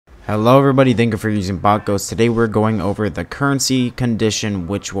Hello everybody, thank you for using BotGhost. Today we're going over the currency condition,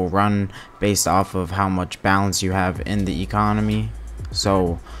 which will run based off of how much balance you have in the economy.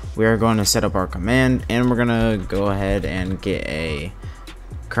 So we are going to set up our command and we're going to go ahead and get a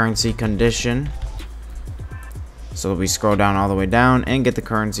currency condition. So we scroll down all the way down and get the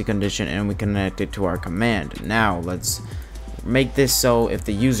currency condition and we connect it to our command. Now let's make this so if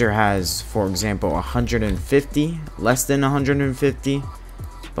the user has, for example, 150, less than 150,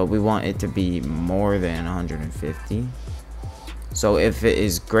 but we want it to be more than 150. So if it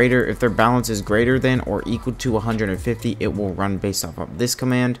is greater, if their balance is greater than or equal to 150, it will run based off of this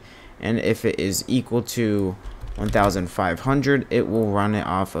command. And if it is equal to 1500, it will run it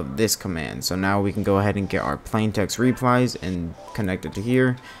off of this command. So now we can go ahead and get our plain text replies and connect it to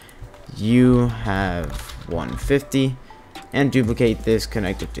here. You have 150 and duplicate this,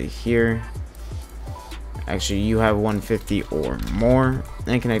 connect it to here. Actually, you have 150 or more,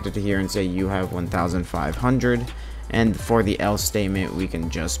 and connect it to here and say you have 1500. And for the else statement, we can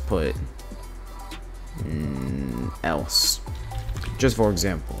just put else, just for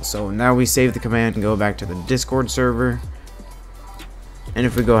example. So now we save the command and go back to the Discord server. And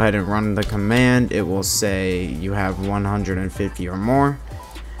if we go ahead and run the command, it will say you have 150 or more.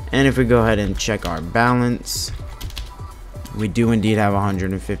 And if we go ahead and check our balance, we do indeed have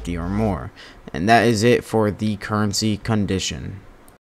 150 or more. And that is it for the currency condition.